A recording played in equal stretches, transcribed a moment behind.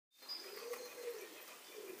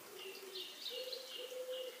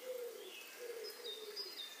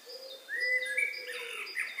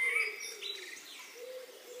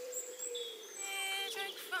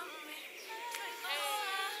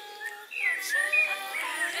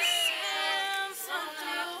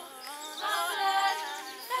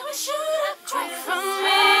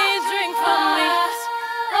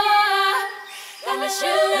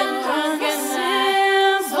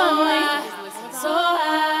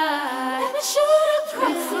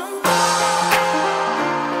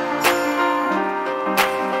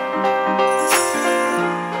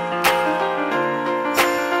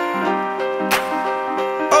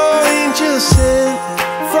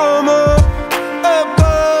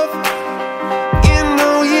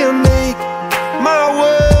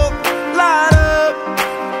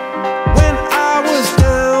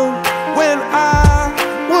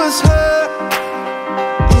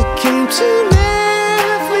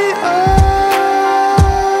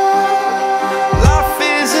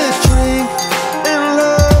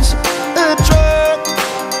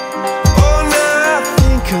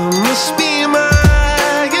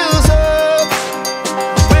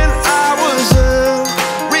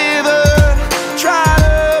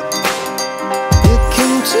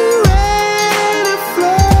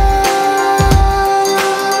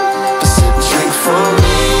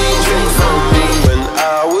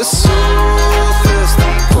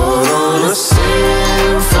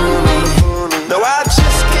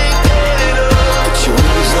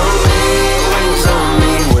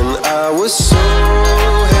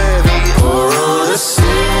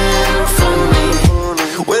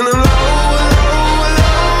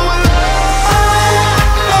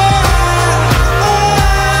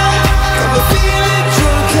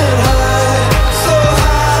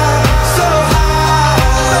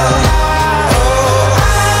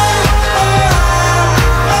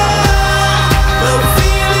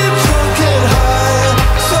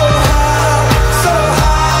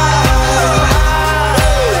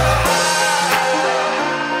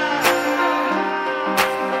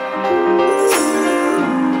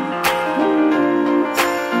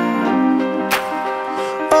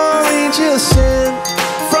sent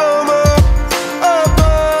from up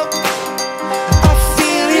above. I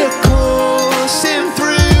feel you coursing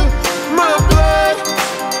through my blood.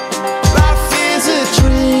 Life is a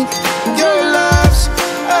drink, your love's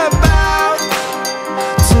about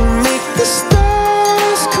to make the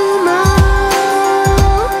stars come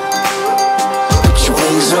out. Put your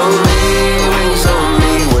wings on me,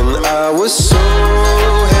 when I was so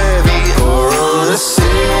heavy, or on a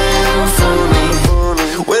symphony.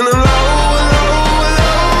 When I'm low, low, low,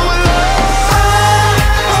 low,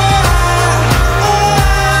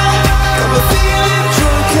 got me feeling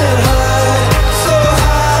drunk and high, so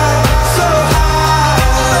high, so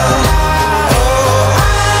high.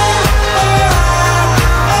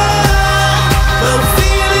 I'm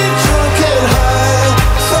feeling drunk and high,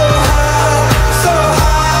 so high, so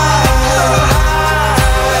high.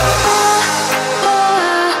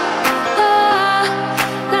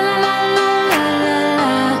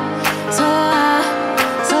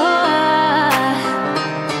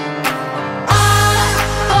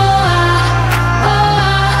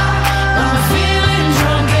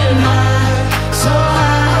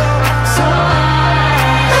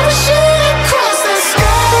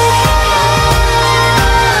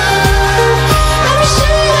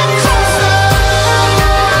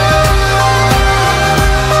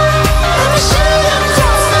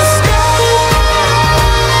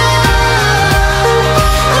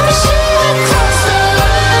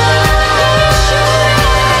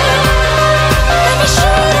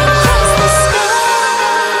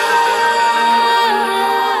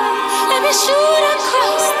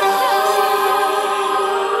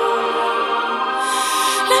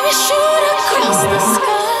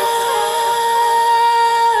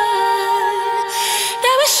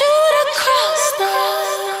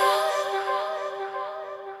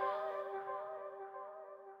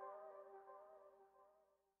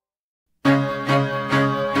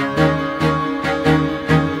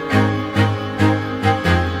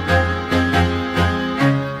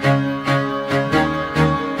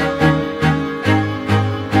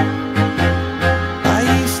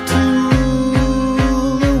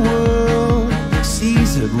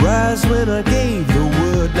 Rise when I gave the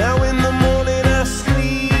word. Now in the morning I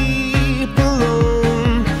sleep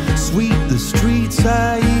alone. Sweep the streets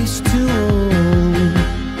I used to own.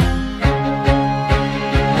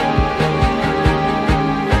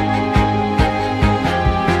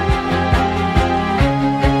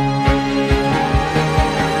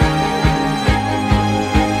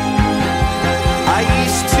 I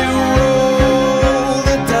used to roll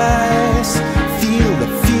the dice, feel the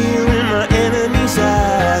fear in my enemy's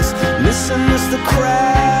eyes. Listen as the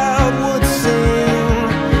crowd would sing.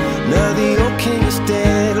 Now the old king is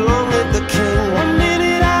dead, long live the king. One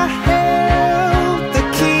minute I held the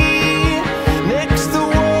key, next the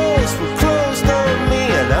walls were closed on me,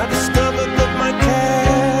 and I discovered that my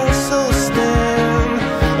castle stand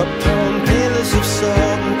upon pillars of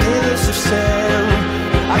salt and pillars of sand.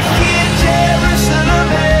 I hear Jerusalem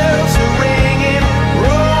bells are ringing,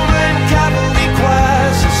 Roman cavalry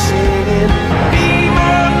choirs are singing. Be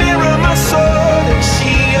my mirror, my sword and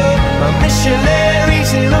shield, my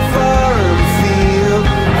missionaries in a foreign field.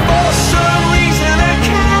 For some reason I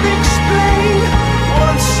can't explain,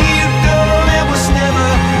 once you've gone it was never,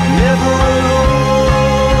 never an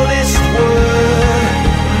honest word.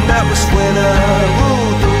 And that was when I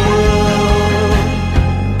ruled the world.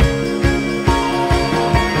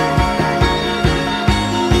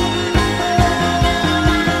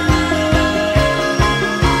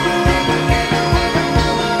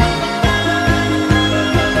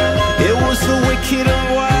 It was the wicked and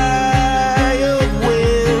wild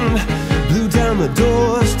wind, blew down the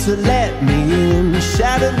doors to let me in.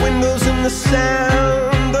 Shattered windows and the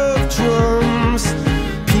sound of drums.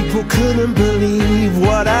 People couldn't believe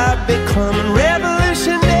what I'd become. And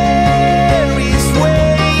revolutionaries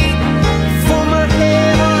wait for my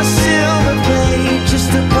head on a silver plate,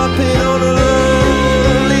 just a puppet on a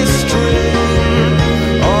lonely string.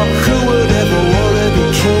 Oh, who would ever wanna be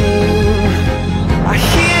king? I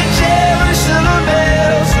hear Jerusalem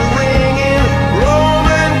bells are ringing,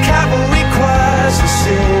 Roman cavalry choirs are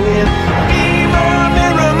singing. Be my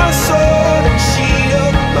mirror, my sword and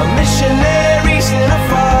shield, my missionaries in a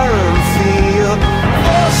foreign field.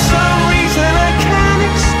 For some reason I can't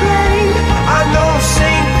explain, I know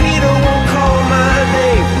St. Peter won't call my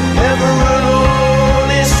name, never an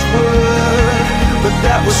honest word. But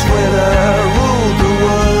that was when I ruled the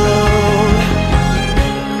world.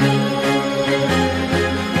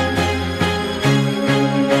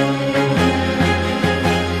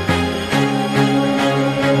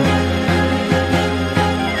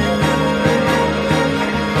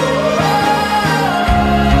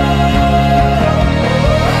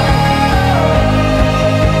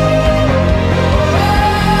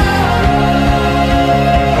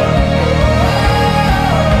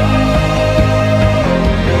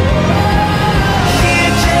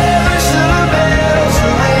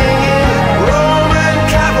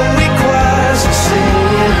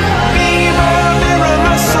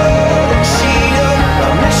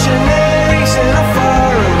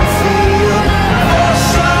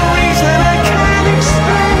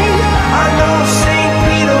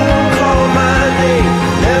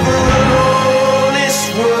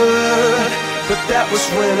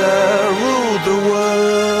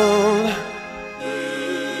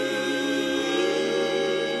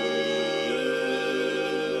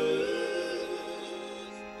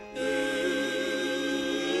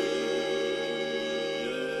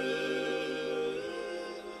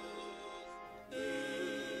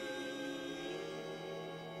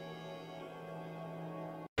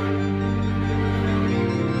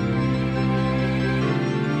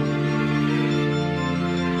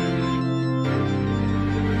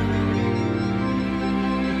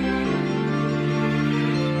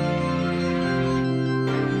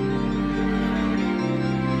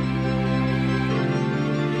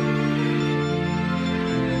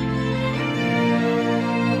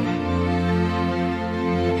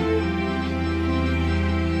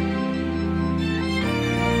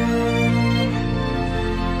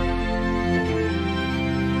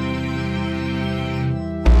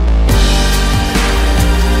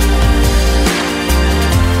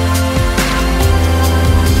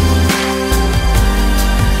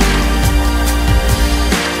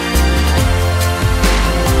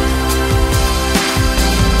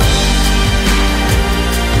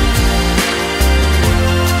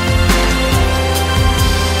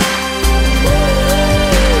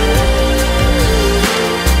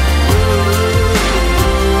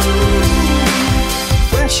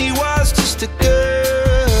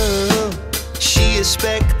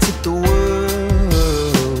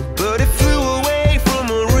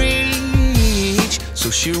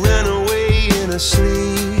 she ran away in her sleep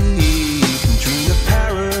and dreamed of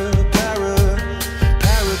paradise,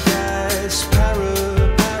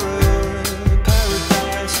 paradise.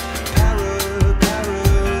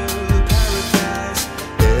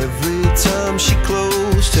 Every time she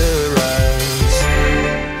closed her eyes.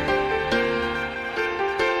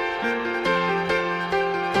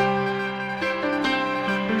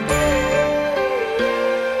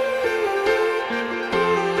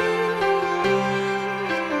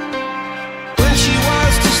 When she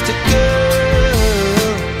was just a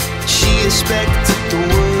girl, she expected the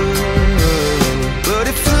world, but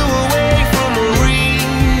it flew away from her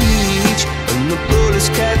reach, and the bullets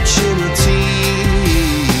catching her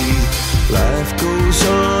teeth. Life goes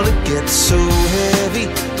on, it gets so heavy,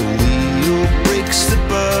 the wheel breaks the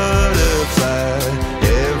butterfly.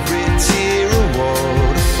 Every tear a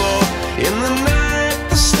waterfall. In the night,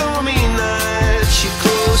 the stormy night, she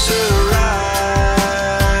closed her eyes.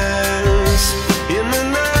 In the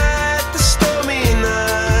night, the stormy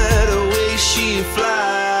night, away she flies.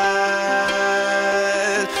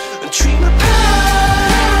 A dream of paradise,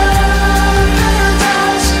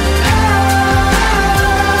 paradise,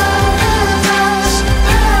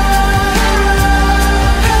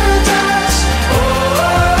 paradise. Oh,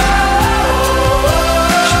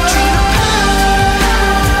 she dreamed of paradise,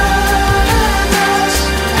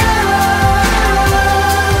 paradise, paradise.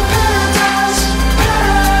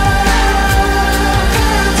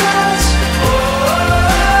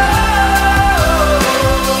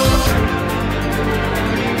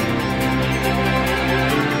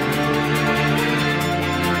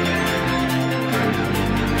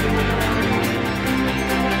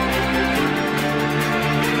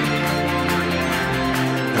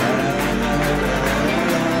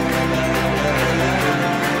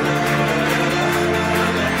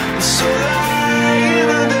 So lying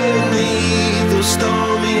underneath those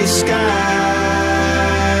stormy skies,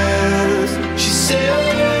 she said,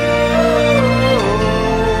 oh,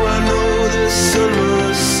 I know the sun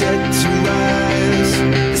was set to rise.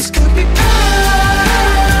 This could be paradise,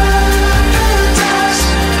 paradise,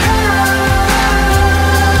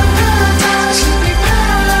 could be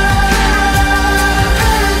paradise.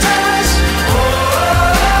 Oh,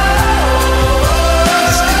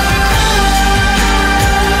 this could be paradise,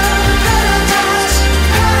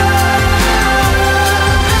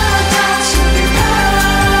 paradise, could be paradise.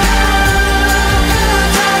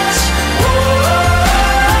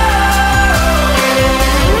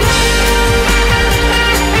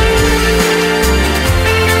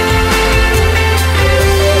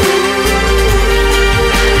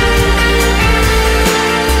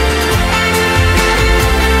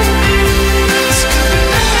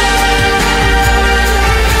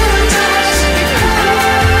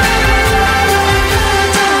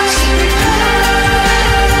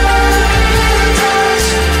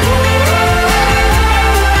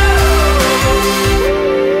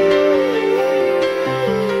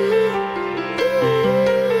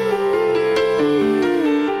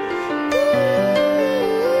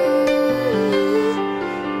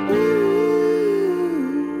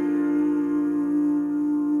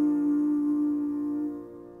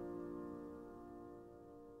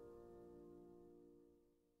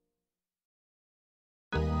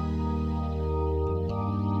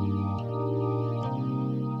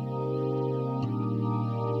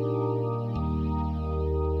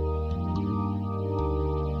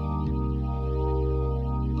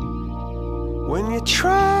 When you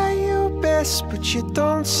try your best but you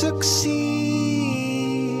don't succeed,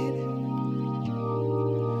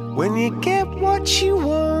 when you get what you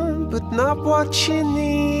want but not what you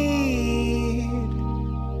need,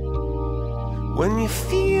 when you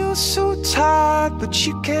feel so tired but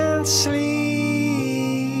you can't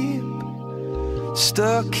sleep,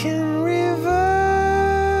 stuck in rivers,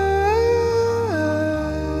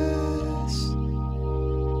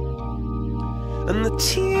 and the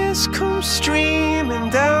tears come streaming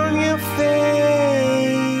down your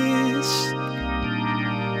face,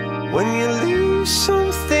 when you lose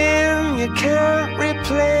something you can't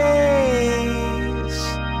replace,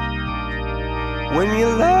 when you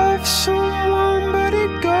love someone but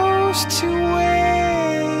it goes to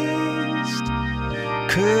waste,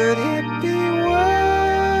 could it be worse?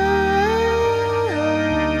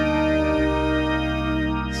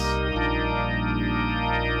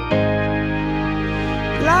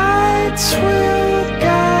 Lights will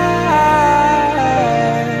guide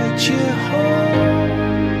you home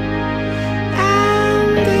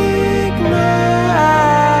and ignite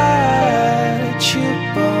your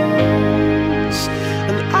bones,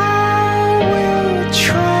 and I will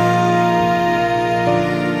try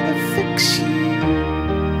to fix you.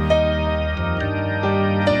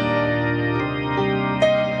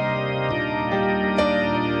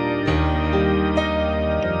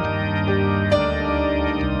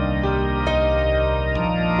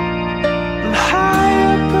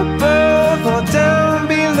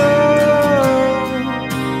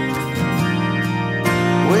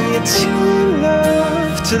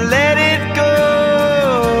 to let it go.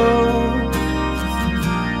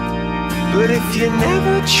 But if you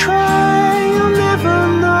never try, you'll never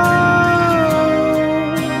know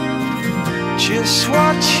just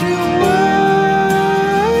what you were.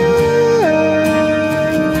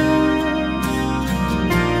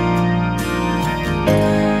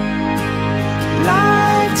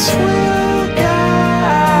 Lights will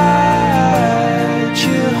guide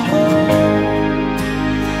you home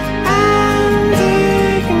and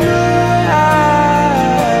ignite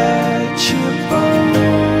your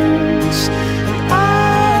bones, and I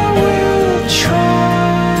will try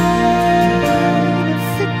to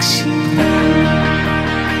fix you.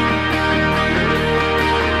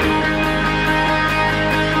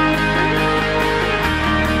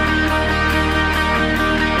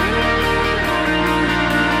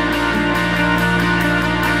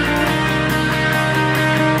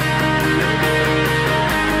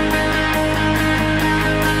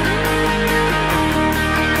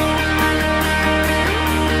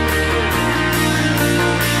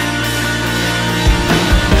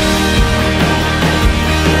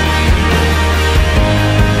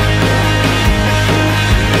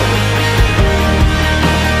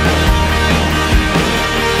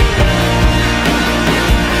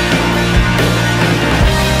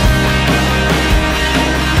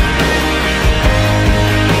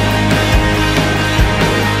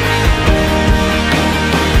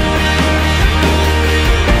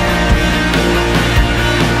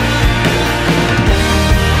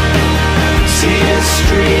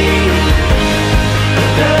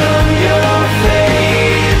 Down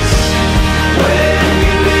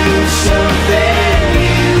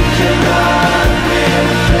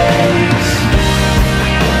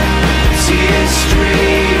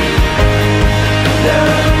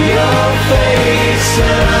your face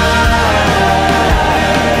and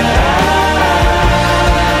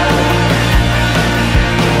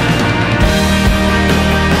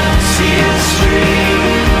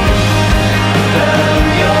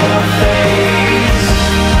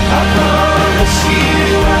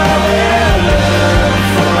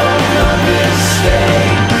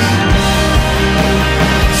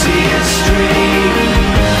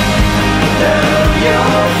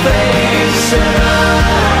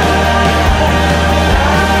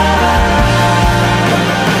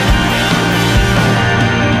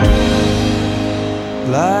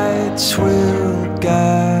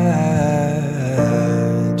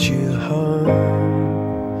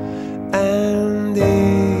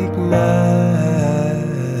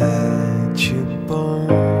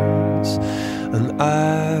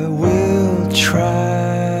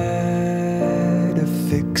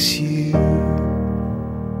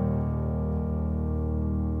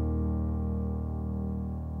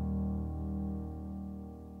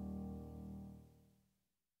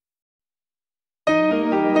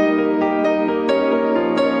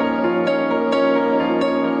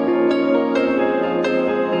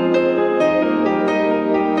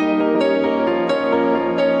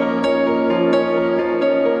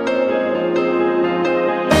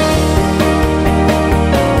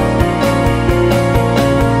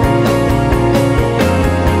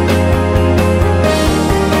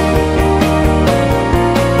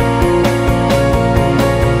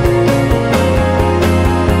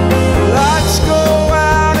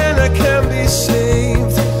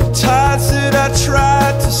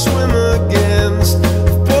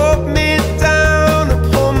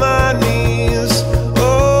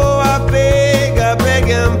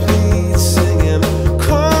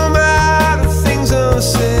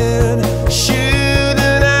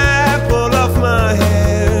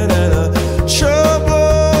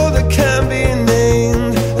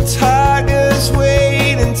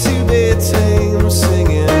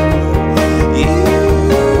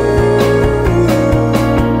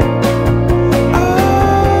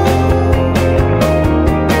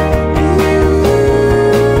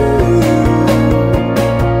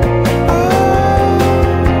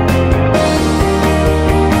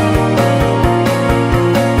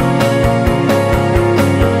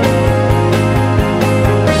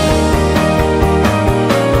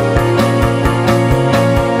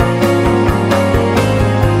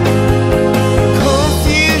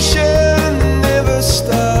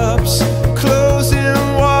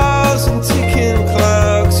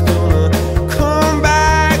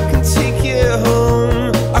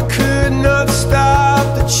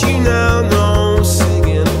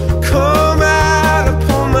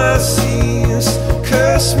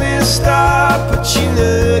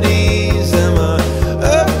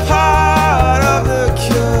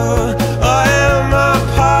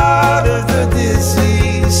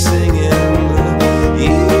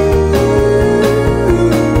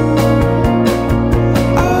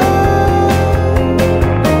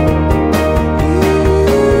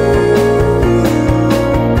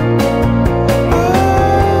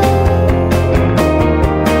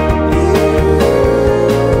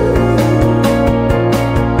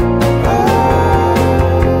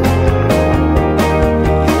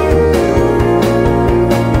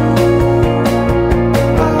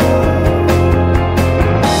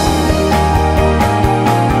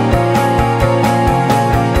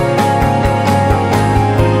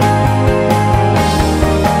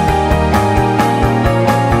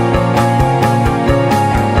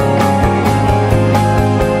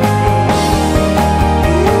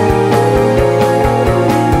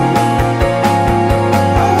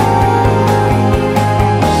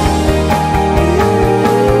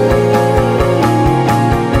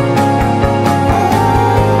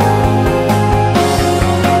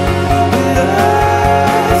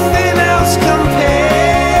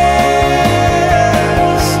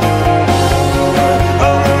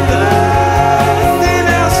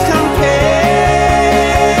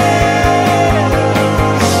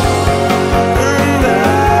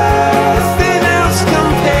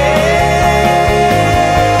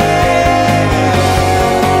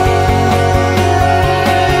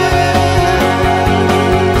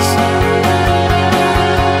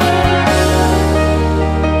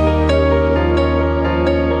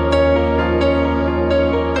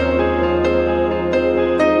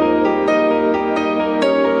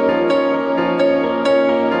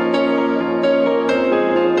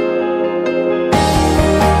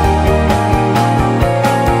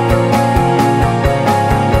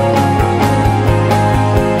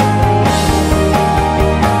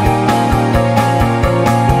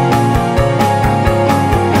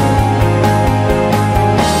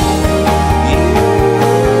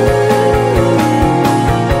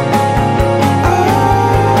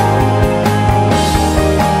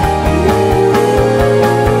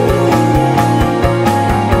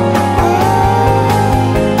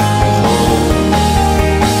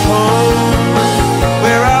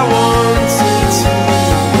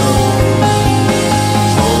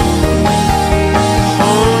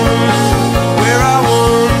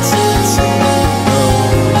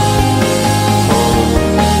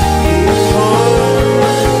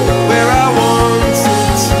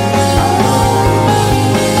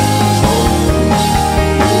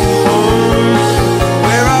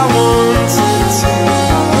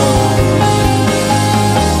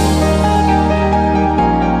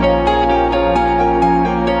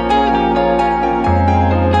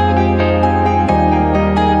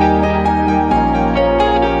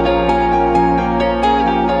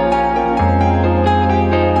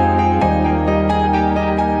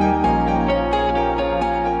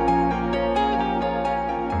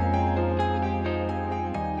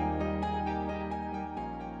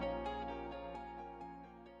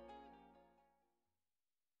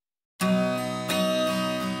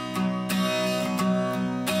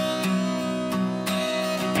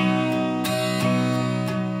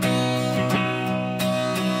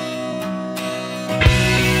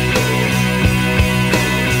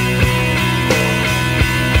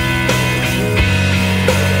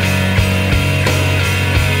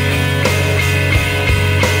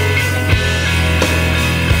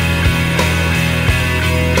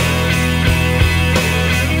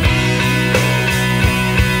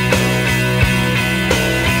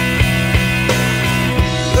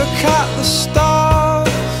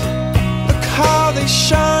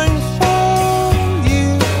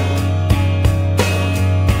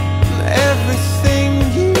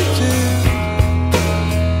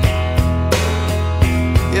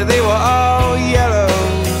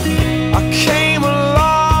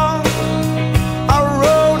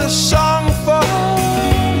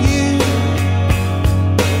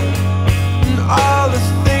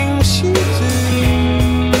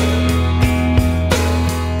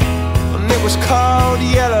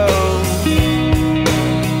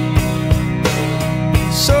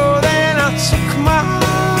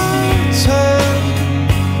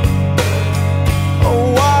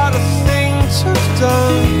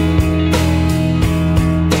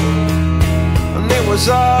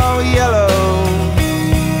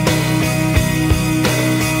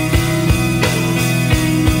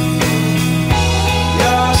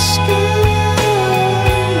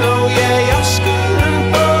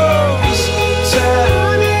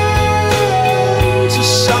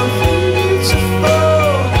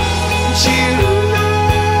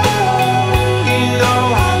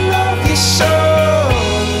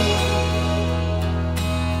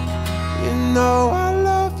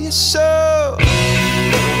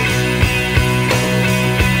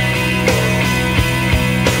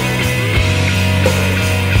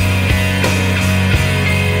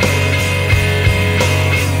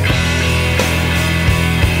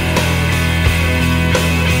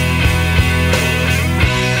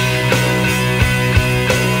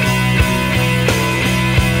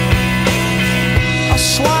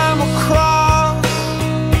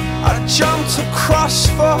cross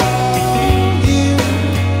for you.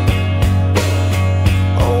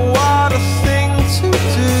 Oh, what a thing to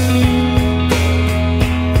do,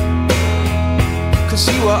 'cause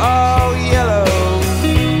you were all yellow.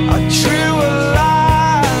 I drew a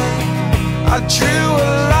line, I drew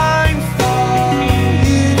a line for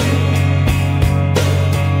you.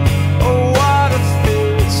 Oh, what a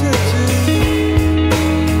thing to do.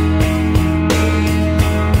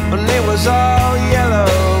 And it was all yellow.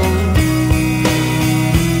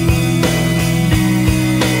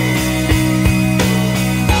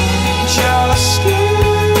 Your skin,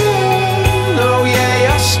 oh yeah,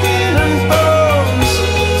 your skin and bones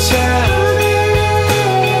turn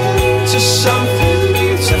into something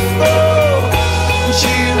beautiful. And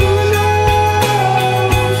you know,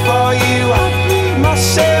 for you I bleed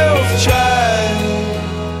myself dry.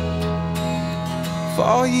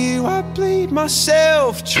 For you I bleed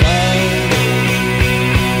myself dry.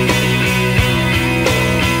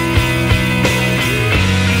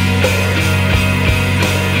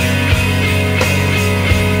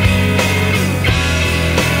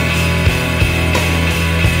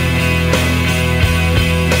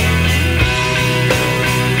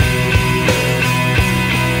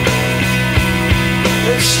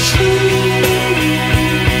 It's true.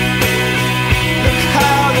 Look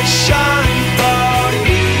how they shine for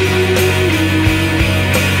you.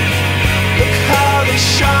 Look how they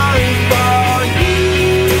shine for you.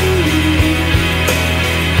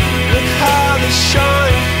 Look how they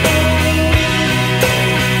shine for you.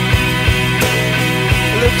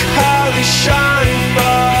 Look how they shine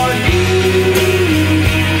for you.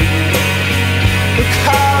 Look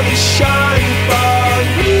how they shine for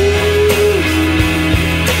you.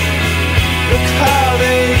 Look how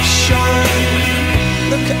they shine.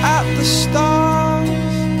 Look at the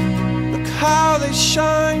stars. Look how they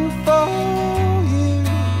shine for you.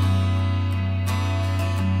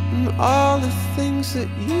 And all the things that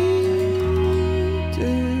you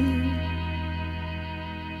do.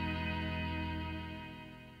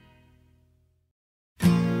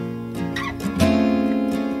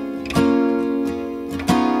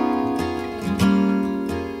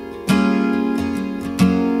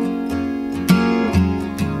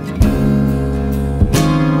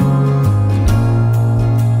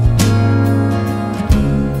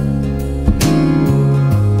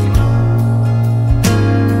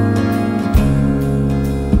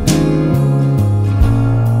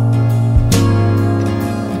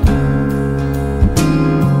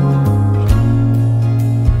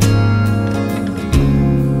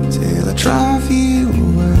 Drive you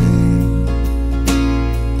away.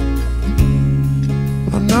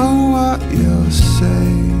 I know what you'll say.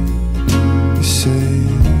 You say,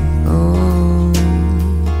 oh,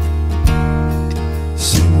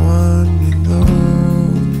 someone you know.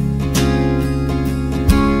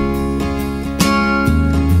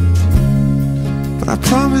 But I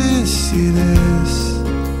promise you this,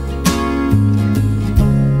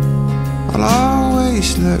 I'll always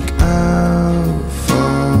look out for.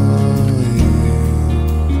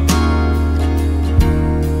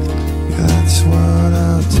 That's what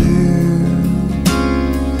I'll do.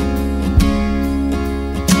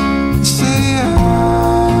 Say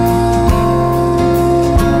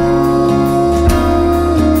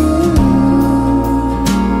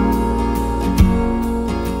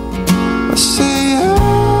I say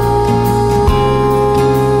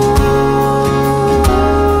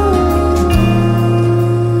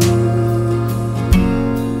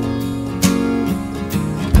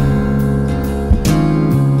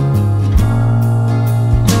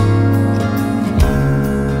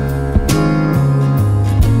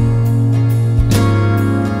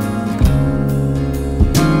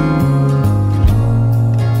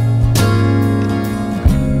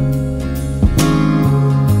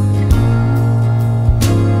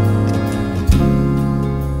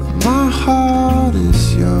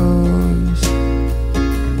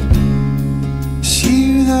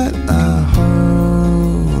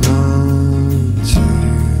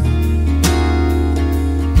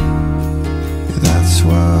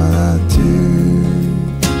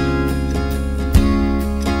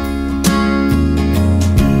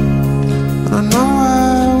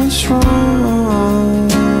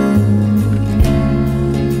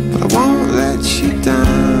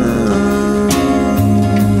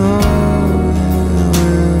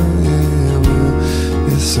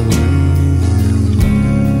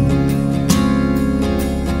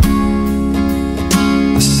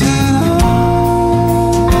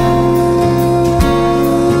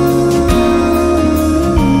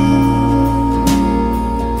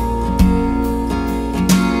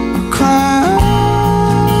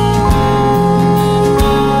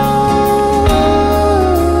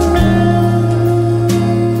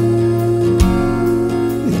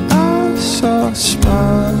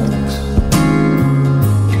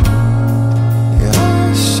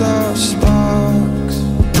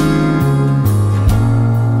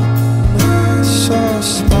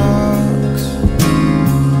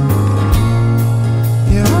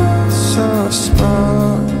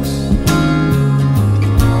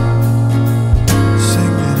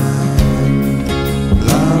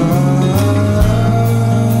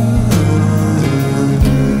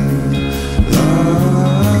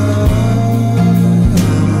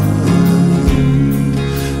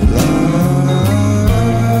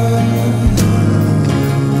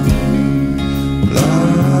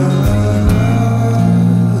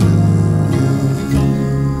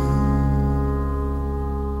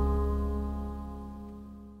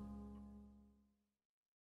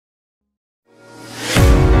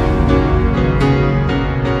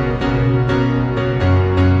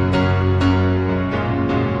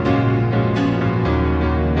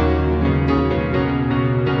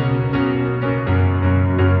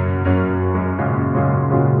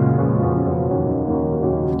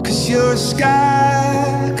you're a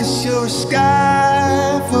sky, 'cause you're a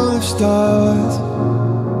sky full of stars.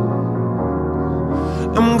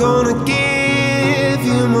 I'm gonna give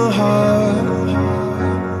you my heart,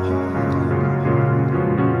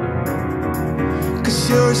 'cause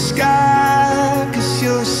you're a sky, 'cause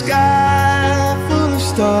you're a sky full of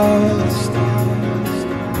stars.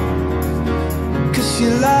 'Cause you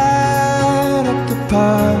light up the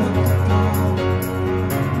park.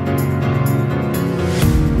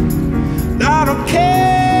 I don't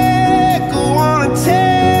care, go on and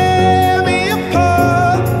tear me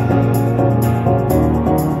apart.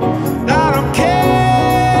 I don't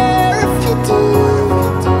care if you do.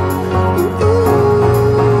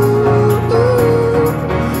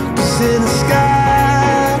 'Cause in the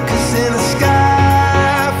sky, 'cause in the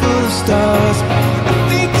sky full of stars, I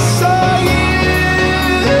think I saw you.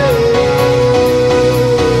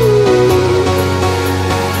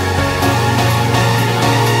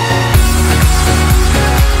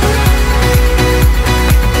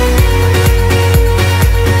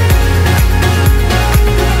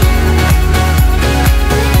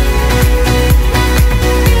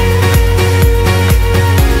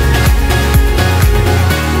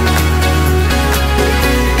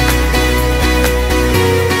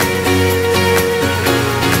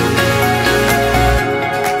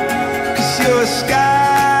 You're a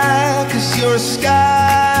sky, 'cause you're a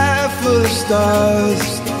sky full of stars.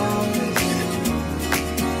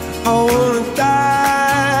 I wanna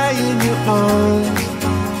die in your arms.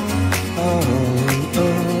 Oh,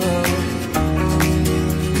 oh.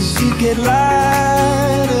 'Cause you get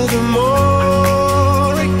lighter the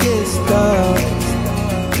more it gets dark.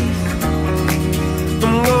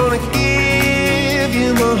 I'm gonna give you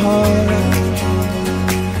my heart.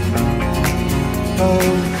 Oh,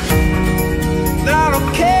 I don't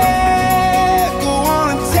care, go on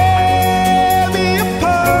and tear me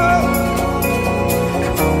apart.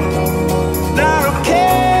 I don't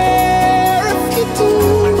care if you do.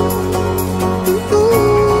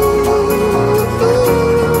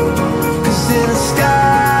 'Cause in the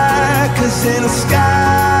sky, 'cause in the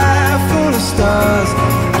sky full of stars,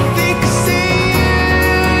 I think I see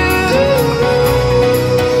you.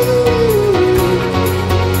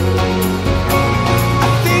 I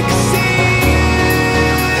think I see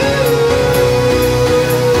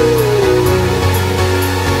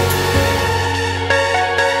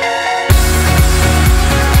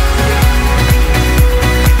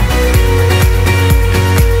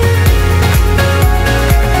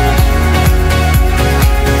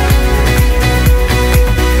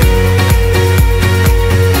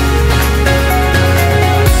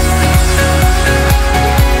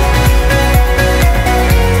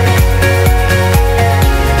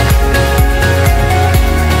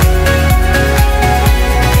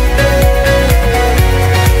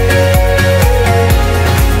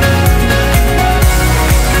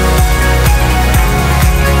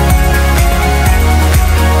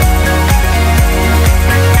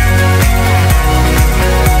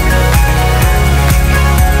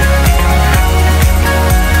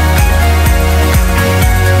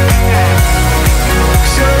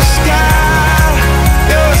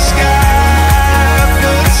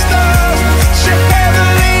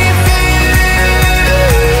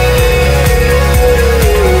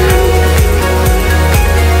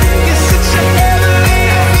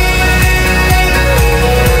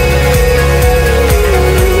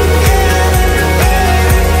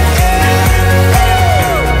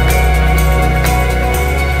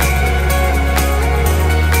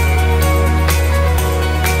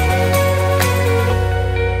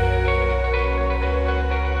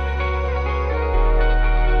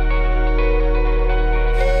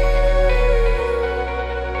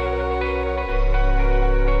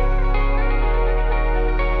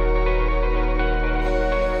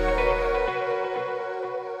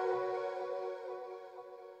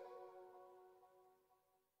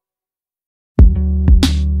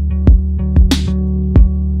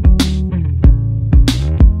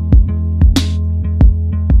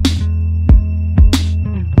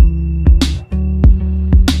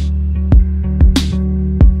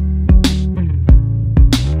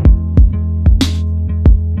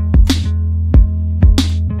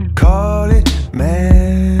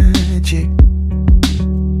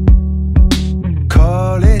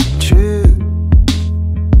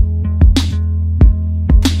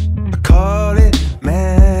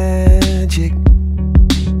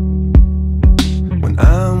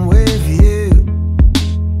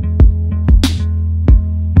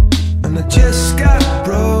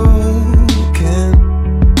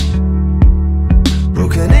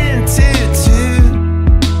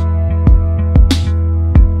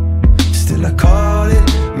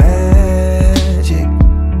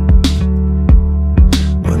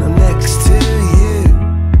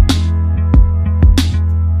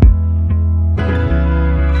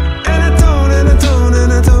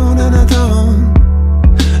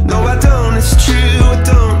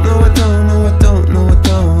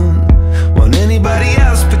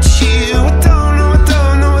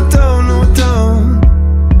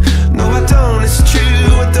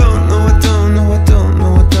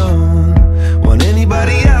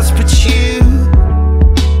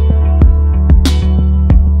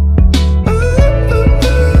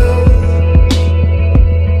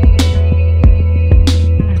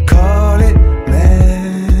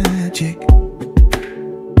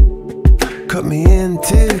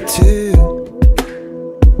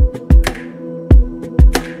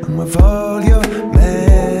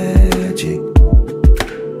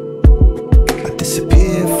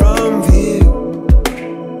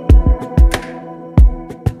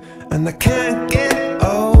and I can't get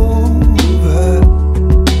over,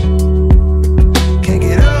 can't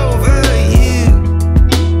get over you.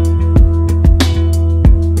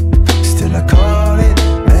 Still I call it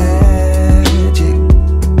magic.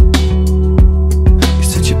 You're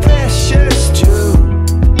such a precious jewel,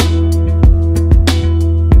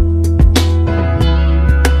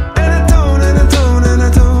 and I don't, and I don't, and I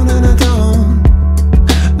don't, and I don't.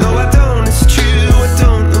 No, I don't, it's true, I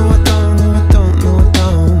don't, no, I don't, no, I don't, no, I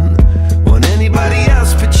don't want anybody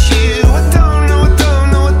else but you. I don't, no, I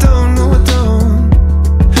don't, no, I don't, no, I don't.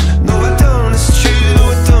 No, I don't, it's true,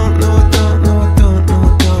 I don't, no, I don't, no, I don't, no,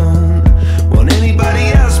 I don't want anybody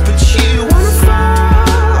else but you. Wanna fall,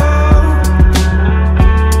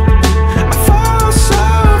 I fall so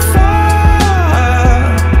far.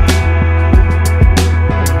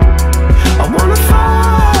 I wanna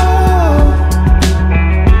fall,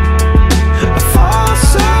 I fall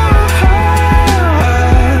so hard,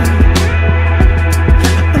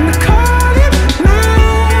 and I call it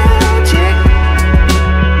magic,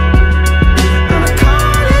 and I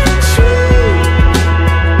call it true.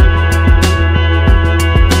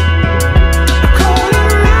 I call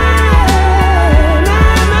it magic.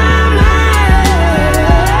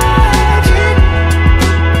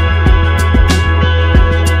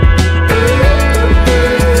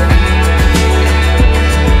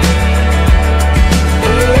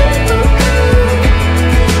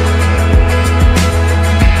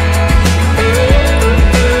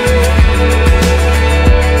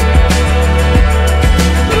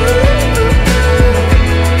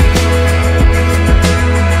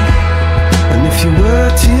 And if you were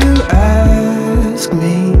to ask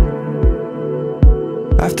me,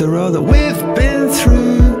 after all that we've been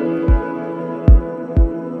through,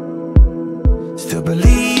 still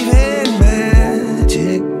believe in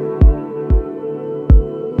magic?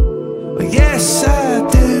 Well, yes, I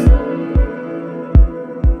do.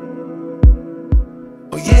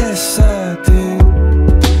 Well, yes, I do.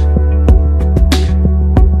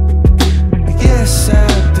 Well, yes, I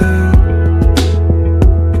do.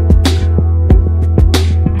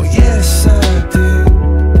 Well, yes, I do.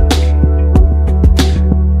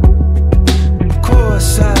 Of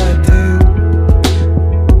course I do.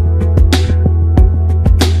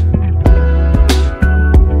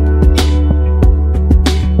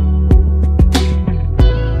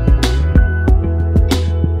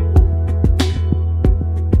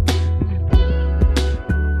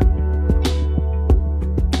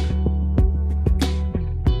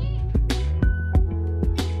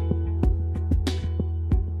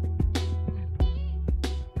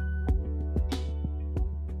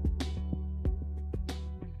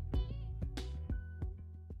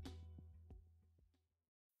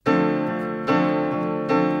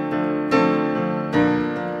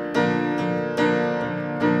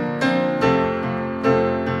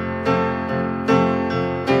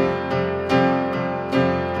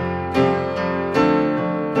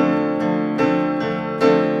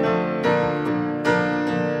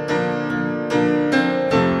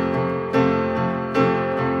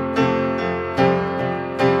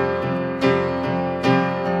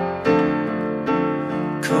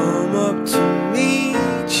 Come up to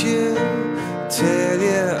meet you, tell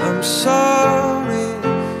you I'm sorry.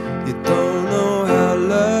 You don't know how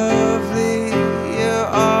lovely you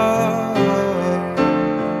are.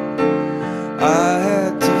 I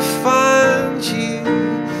had to find you,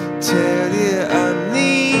 tell you I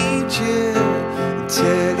need you,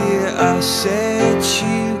 tell you I set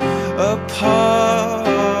you apart.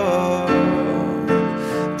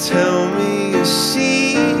 Tell me your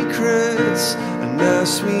secrets and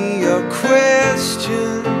ask me your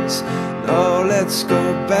questions. Now let's go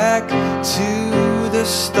back to the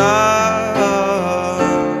start.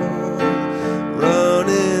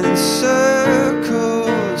 Running in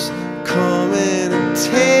circles, coming in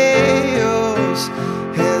tails,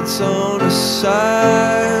 heads on the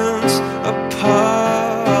sides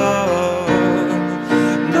apart.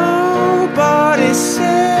 Nobody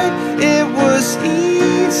said it was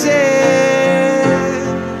easy.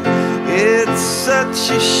 It's such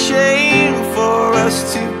a shame for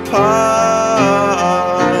us to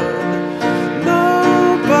part.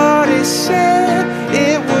 Nobody said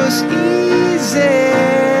it was easy.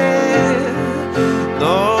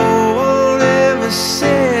 No one ever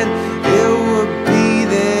said it would be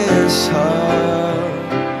this hard.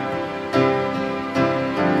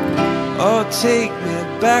 Oh, take me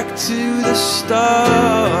back to the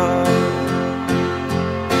start.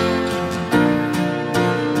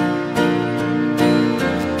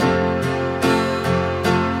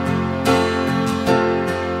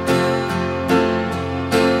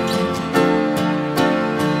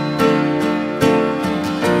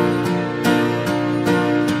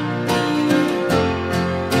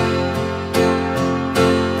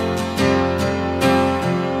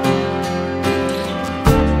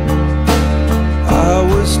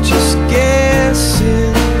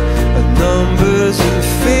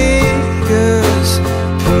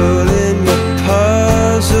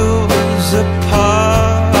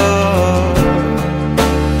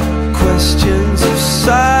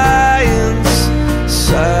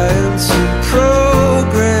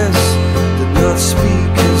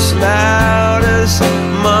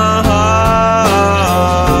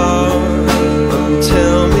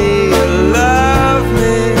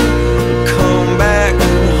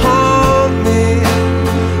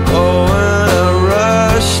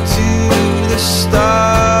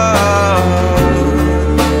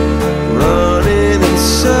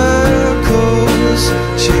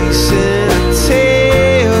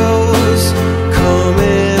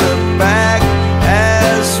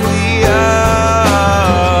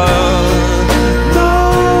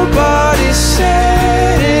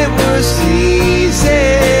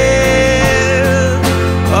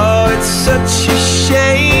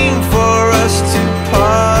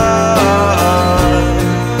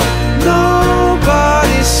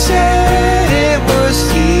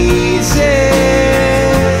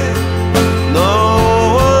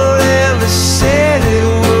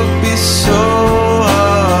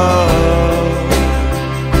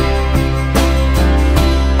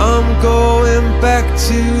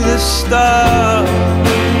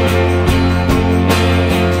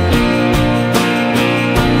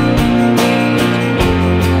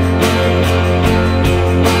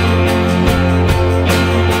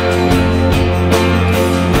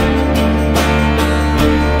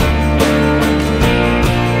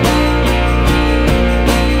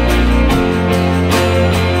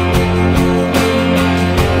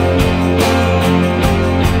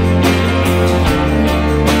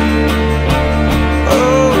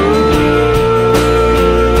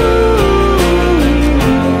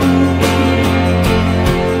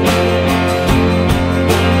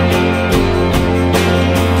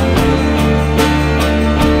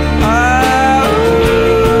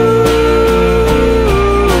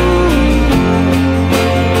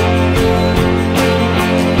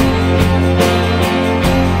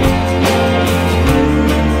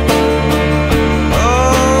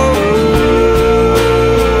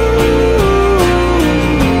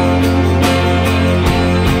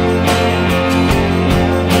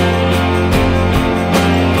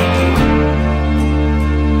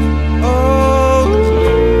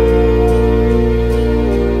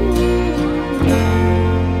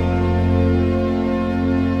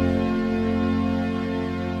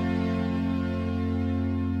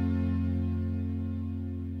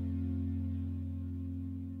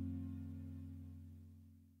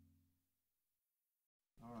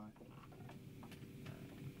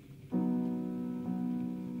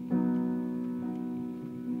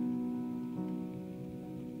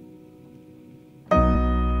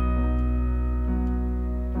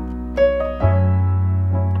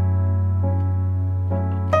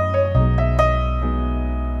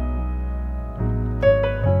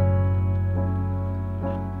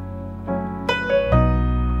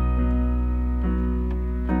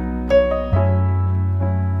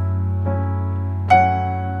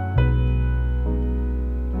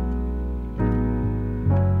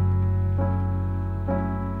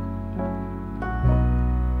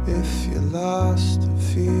 lost and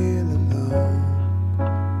feel alone.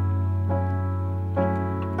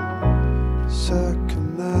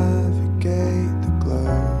 Circumnavigate the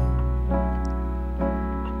globe.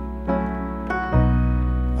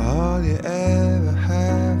 All you ever